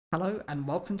Hello and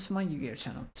welcome to my Yu-Gi-Oh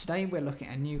channel. Today we're looking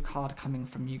at a new card coming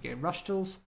from Yu-Gi-Oh! Rush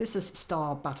Duels. This is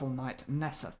Star Battle Knight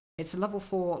Nessoth. It's a level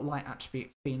 4 light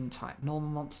attribute fiend type normal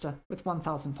monster with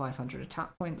 1500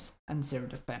 attack points and 0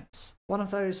 defense. One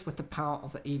of those with the power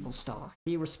of the evil star.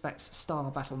 He respects Star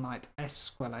Battle Knight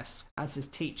Esqueles as his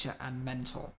teacher and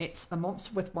mentor. It's a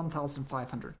monster with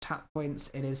 1500 attack points.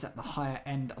 It is at the higher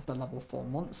end of the level 4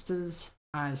 monsters,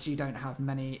 as you don't have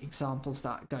many examples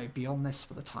that go beyond this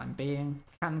for the time being.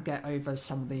 Can get over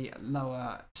some of the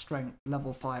lower strength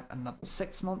level 5 and level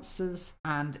 6 monsters,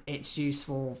 and it's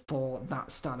useful for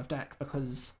that style of deck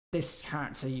because this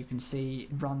character, you can see,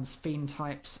 runs fiend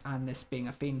types, and this being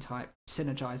a fiend type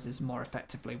synergizes more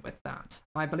effectively with that.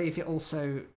 I believe it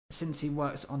also, since he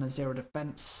works on a 0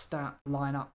 defense stat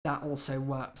lineup, that also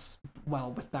works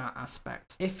well with that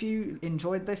aspect. If you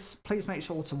enjoyed this, please make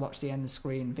sure to watch the end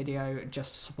screen video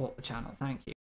just to support the channel. Thank you.